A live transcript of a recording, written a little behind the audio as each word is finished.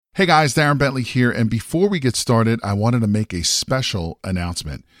Hey guys, Darren Bentley here, and before we get started, I wanted to make a special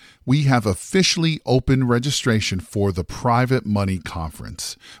announcement. We have officially opened registration for the Private Money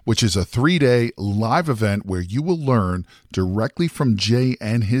Conference, which is a 3-day live event where you will learn directly from Jay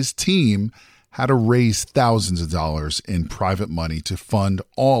and his team how to raise thousands of dollars in private money to fund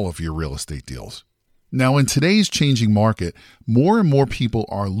all of your real estate deals. Now, in today's changing market, more and more people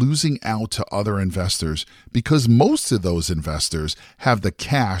are losing out to other investors because most of those investors have the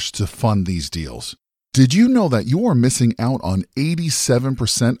cash to fund these deals. Did you know that you are missing out on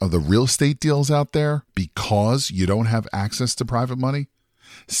 87% of the real estate deals out there because you don't have access to private money?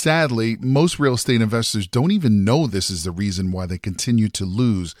 Sadly, most real estate investors don't even know this is the reason why they continue to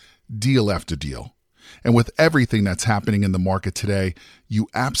lose deal after deal. And with everything that's happening in the market today, you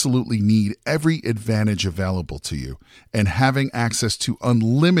absolutely need every advantage available to you. And having access to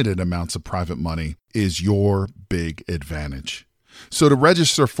unlimited amounts of private money is your big advantage. So to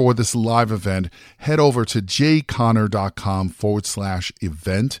register for this live event, head over to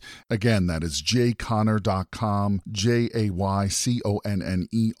jayconner.com/event. Again, that is jayconner.com,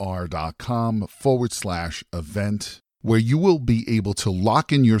 jayconner.com/event, where you will be able to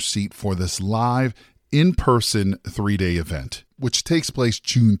lock in your seat for this live in-person 3-day event, which takes place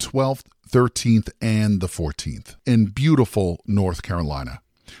June 12th, 13th, and the 14th in beautiful North Carolina.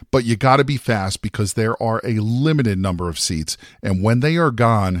 But you got to be fast because there are a limited number of seats, and when they are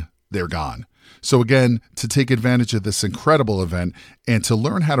gone, they're gone. So again, to take advantage of this incredible event and to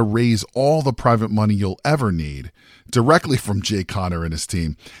learn how to raise all the private money you'll ever need directly from Jay Conner and his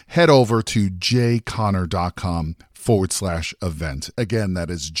team, head over to jayconner.com/event. Again,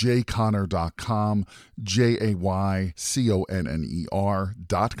 that is jayconner.com,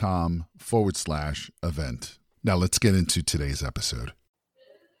 jayconner.com/event. Now let's get into today's episode.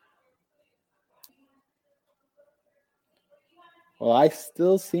 Well, I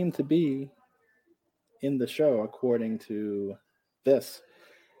still seem to be in the show according to this.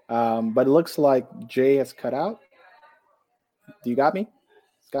 But it looks like Jay has cut out. Do you got me,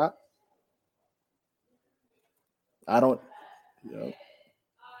 Scott? I don't.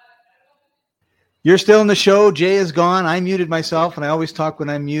 You're still in the show. Jay is gone. I muted myself, and I always talk when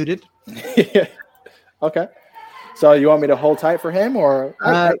I'm muted. Okay. So you want me to hold tight for him, or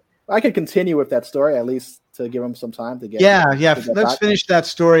I could continue with that story at least to give him some time to get. Yeah. To get Let's back. finish that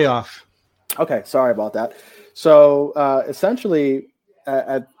story off. Okay. Sorry about that. So essentially,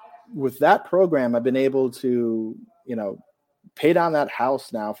 with that program, I've been able to, pay down that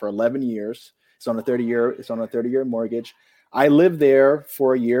house now for 11 years. It's on a 30-year mortgage. I lived there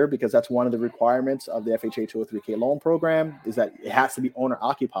for a year because that's one of the requirements of the FHA 203K loan program is that it has to be owner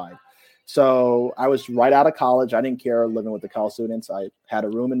occupied. So I was right out of college. I didn't care living with the college students. I had a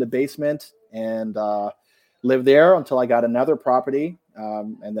room in the basement and lived there until I got another property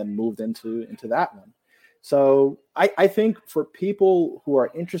and then moved into that one. So I think for people who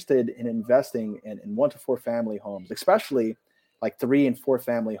are interested in investing in 1 to 4 family homes, especially like 3 and 4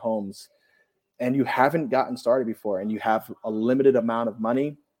 family homes, and you haven't gotten started before and you have a limited amount of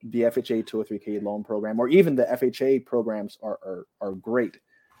money, the FHA 203K loan program or even the FHA programs are great.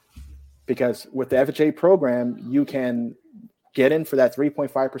 Because with the FHA program, you can get in for that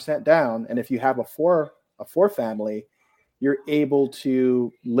 3.5% down. And if you have a four family, you're able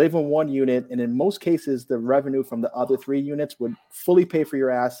to live in one unit. And in most cases, the revenue from the other 3 units would fully pay for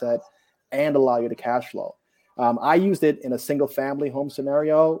your asset and allow you to cash flow. I used it in a single family home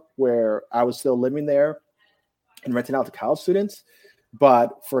scenario where I was still living there and renting out to college students.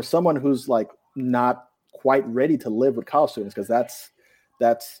 But for someone who's like not quite ready to live with college students, because that's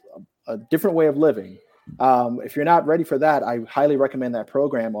a different way of living. If you're not ready for that, I highly recommend that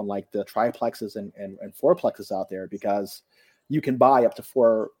program on like the triplexes and fourplexes out there, because you can buy up to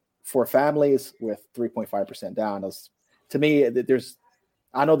four families with 3.5% down. To me,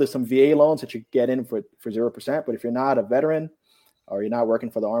 I know there's some VA loans that you get in for 0%, but if you're not a veteran or you're not working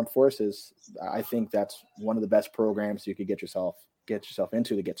for the armed forces, I think that's one of the best programs you could get yourself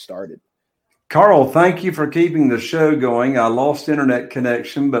into to get started. Carl, thank you for keeping the show going. I lost internet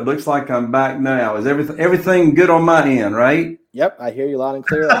connection, but looks like I'm back now. Is everything good on my end, right? Yep, I hear you loud and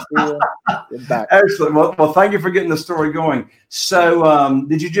clear. I see you. You're back. Excellent. Well, thank you for getting the story going. So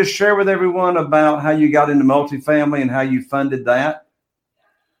did you just share with everyone about how you got into multifamily and how you funded that?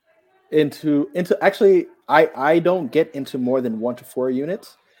 Actually, I don't get into more than 1 to 4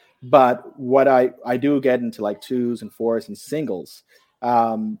 units, but what I do get into like 2s and 4s and singles.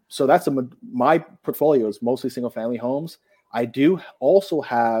 So that's my portfolio is mostly single family homes. I do also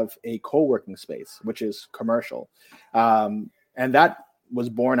have a co-working space, which is commercial. And that was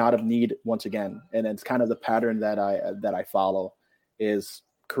born out of need once again. And it's kind of the pattern that I follow is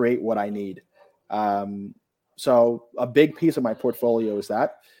create what I need. So a big piece of my portfolio is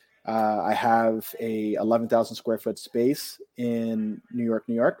that I have a 11,000 square foot space in New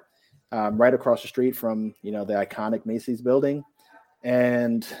York, right across the street from, the iconic Macy's building.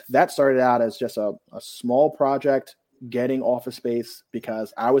 And that started out as just a small project, getting office space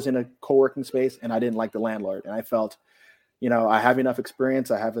because I was in a co-working space and I didn't like the landlord. And I felt, I have enough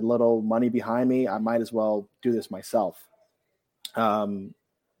experience. I have a little money behind me. I might as well do this myself.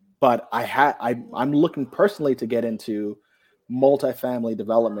 But I'm looking personally to get into multifamily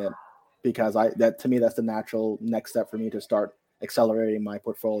development because to me, that's the natural next step for me to start accelerating my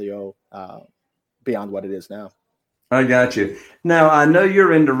portfolio beyond what it is now. I got you. Now, I know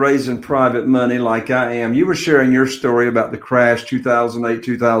you're into raising private money like I am. You were sharing your story about the crash 2008,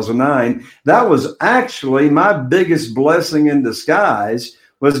 2009. That was actually my biggest blessing in disguise,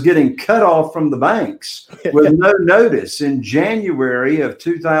 was getting cut off from the banks with no notice in January of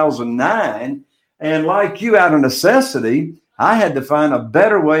 2009. And like you, out of necessity, I had to find a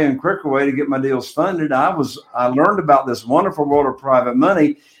better way and quicker way to get my deals funded. I learned about this wonderful world of private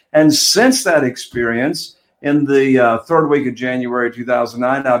money. And since that experience, in the third week of January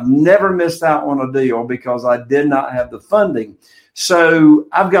 2009, I've never missed out on a deal because I did not have the funding. So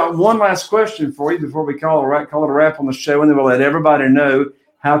I've got one last question for you before we call it a wrap on the show, and then we'll let everybody know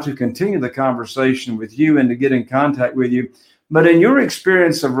how to continue the conversation with you and to get in contact with you. But in your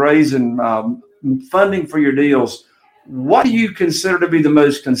experience of raising funding for your deals, what do you consider to be the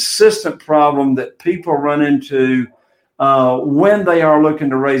most consistent problem that people run into when they are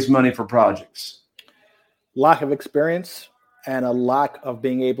looking to raise money for projects? Lack of experience and a lack of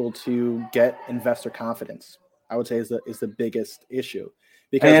being able to get investor confidence, I would say, is the biggest issue.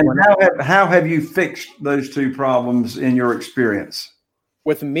 Because how have you fixed those two problems in your experience?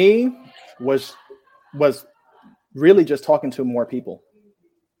 With me was really just talking to more people,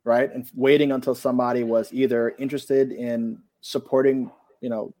 right? And waiting until somebody was either interested in supporting,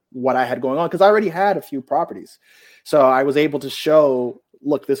 what I had going on, because I already had a few properties. So I was able to show,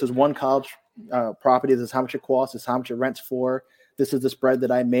 look, this is one college property. This is how much it costs. This is how much it rents for. This is the spread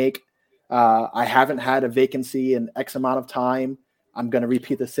that I make. I haven't had a vacancy in X amount of time. I'm going to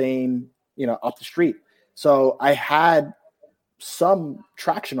repeat the same, up the street. So I had some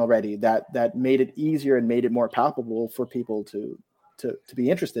traction already that made it easier and made it more palpable for people to be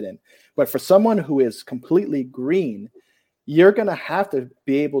interested in. But for someone who is completely green, you're going to have to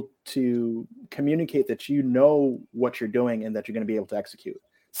be able to communicate that you know what you're doing and that you're going to be able to execute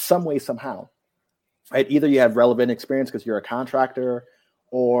some way, somehow, right? Either you have relevant experience because you're a contractor,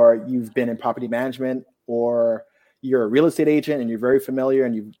 or you've been in property management, or you're a real estate agent and you're very familiar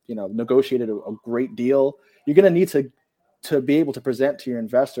and you've negotiated a great deal. You're going to need to be able to present to your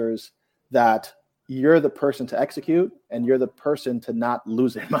investors that you're the person to execute and you're the person to not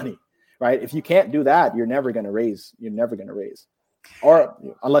lose their money, right? If you can't do that, you're never going to raise. Or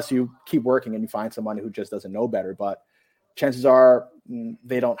unless you keep working and you find someone who just doesn't know better. But chances are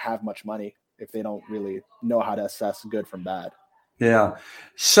they don't have much money if they don't really know how to assess good from bad. Yeah.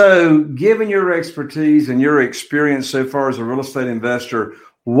 So given your expertise and your experience so far as a real estate investor,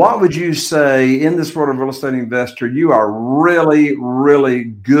 what would you say in this world of real estate investor you are really, really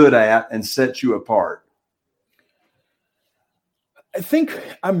good at and sets you apart? I think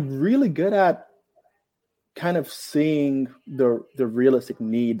I'm really good at kind of seeing the realistic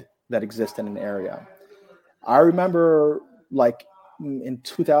need that exists in an area. I remember in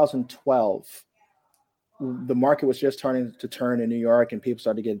 2012, the market was just starting to turn in New York and people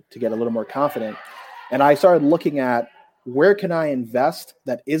started to get a little more confident. And I started looking at where can I invest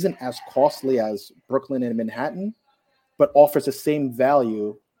that isn't as costly as Brooklyn and Manhattan, but offers the same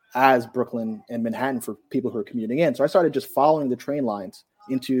value as Brooklyn and Manhattan for people who are commuting in. So I started just following the train lines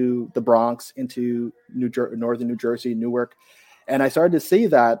into the Bronx, into northern New Jersey, Newark. And I started to see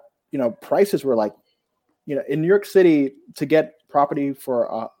that, prices were in New York City, to get property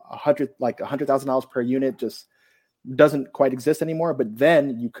for $100,000 per unit just doesn't quite exist anymore. But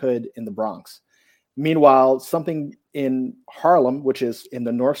then you could in the Bronx. Meanwhile, something in Harlem, which is in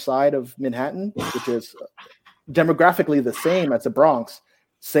the north side of Manhattan, which is demographically the same as the Bronx,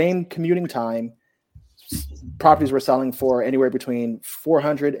 same commuting time, properties were selling for anywhere between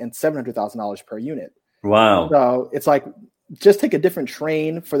 $400,000 and $700,000 per unit. Wow! So it's just take a different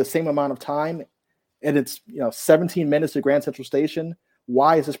train for the same amount of time, and it's 17 minutes to Grand Central Station.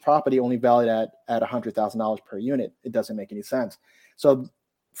 Why is this property only valued at $100,000 per unit? It doesn't make any sense. So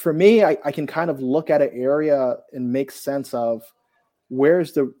for me, I can kind of look at an area and make sense of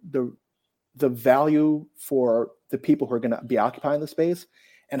where's the value for the people who are going to be occupying the space,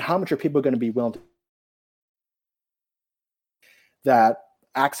 and how much are people going to be willing to. That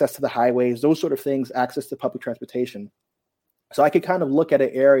access to the highways, those sort of things, access to public transportation. So I could kind of look at an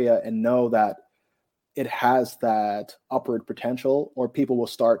area and know that it has that upward potential, or people will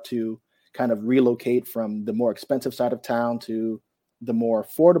start to kind of relocate from the more expensive side of town to the more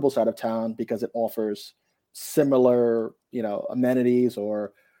affordable side of town because it offers similar, amenities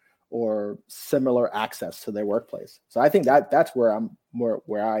or similar access to their workplace. So I think that's where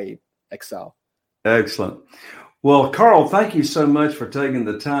I excel. Excellent. Well, Carl, thank you so much for taking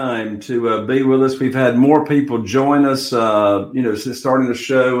the time to be with us. We've had more people join us, since starting the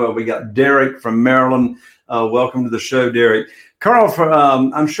show. We got Derek from Maryland. Welcome to the show, Derek. Carl,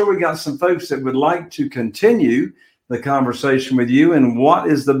 I'm sure we got some folks that would like to continue the conversation with you. And what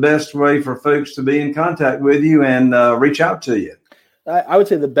is the best way for folks to be in contact with you and reach out to you? I would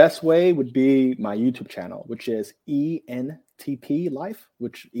say the best way would be my YouTube channel, which is ENTP Life,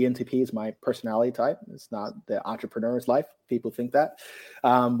 which ENTP is my personality type. It's not the entrepreneur's life. People think that,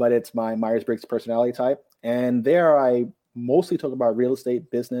 but it's my Myers-Briggs personality type. And there I mostly talk about real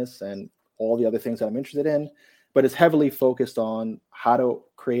estate, business, and all the other things that I'm interested in, but it's heavily focused on how to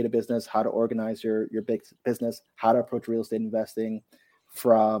create a business, how to organize your big business, how to approach real estate investing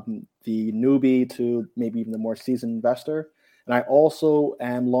from the newbie to maybe even the more seasoned investor. And I also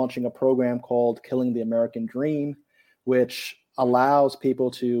am launching a program called Killing the American Dream, which allows people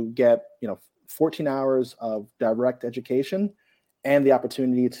to get, 14 hours of direct education and the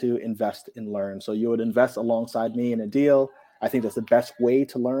opportunity to invest and learn. So you would invest alongside me in a deal. I think that's the best way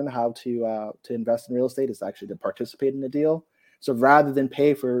to learn how to invest in real estate is actually to participate in a deal. So rather than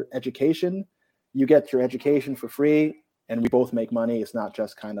pay for education, you get your education for free and we both make money. It's not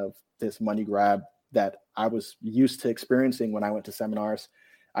just kind of this money grab that I was used to experiencing when I went to seminars.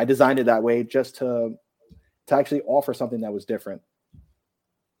 I designed it that way just to actually offer something that was different.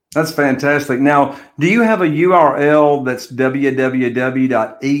 That's fantastic. Now, do you have a URL that's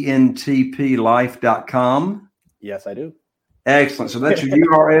www.entplife.com? Yes, I do. Excellent. So that's your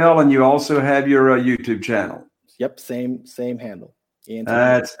URL, and you also have your YouTube channel. Yep, same handle. ENTP.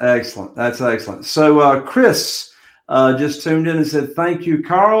 That's excellent. That's excellent. So Chris just tuned in and said, thank you,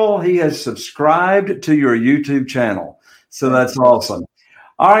 Carl. He has subscribed to your YouTube channel. So that's awesome.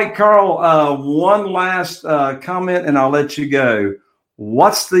 All right, Carl, one last comment and I'll let you go.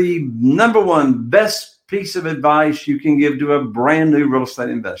 What's the number one best piece of advice you can give to a brand new real estate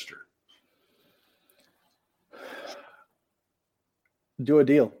investor? Do a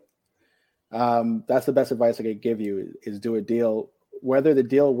deal. That's the best advice I could give you is do a deal. Whether the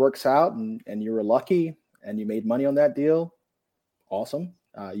deal works out and you were lucky and you made money on that deal, awesome.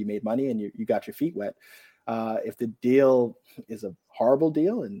 You made money and you got your feet wet. If the deal is a horrible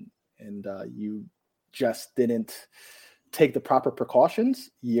deal and you just didn't take the proper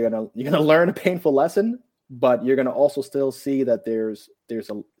precautions, you're gonna learn a painful lesson, but you're gonna also still see that there's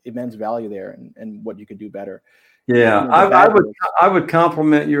an immense value there and what you could do better. Yeah, I would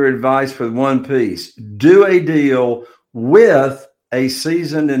compliment your advice with one piece. Do a deal with a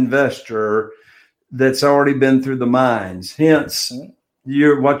seasoned investor that's already been through the mines. Hence,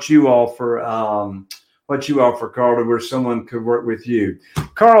 what you offer, Carl, where someone could work with you.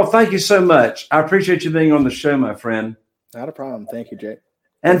 Carl, thank you so much. I appreciate you being on the show, my friend. Not a problem. Thank you, Jay.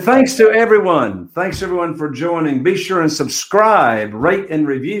 And thanks to everyone. Thanks everyone for joining. Be sure and subscribe, rate, and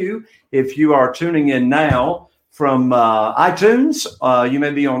review if you are tuning in now from iTunes. You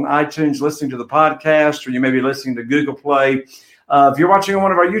may be on iTunes listening to the podcast, or you may be listening to Google Play. If you're watching on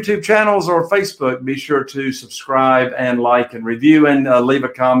one of our YouTube channels or Facebook, be sure to subscribe and like and review and leave a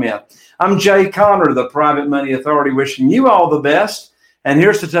comment. I'm Jay Conner, the Private Money Authority, wishing you all the best. And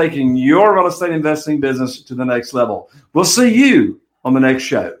here's to taking your real estate investing business to the next level. We'll see you on the next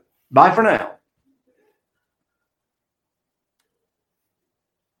show. Bye for now.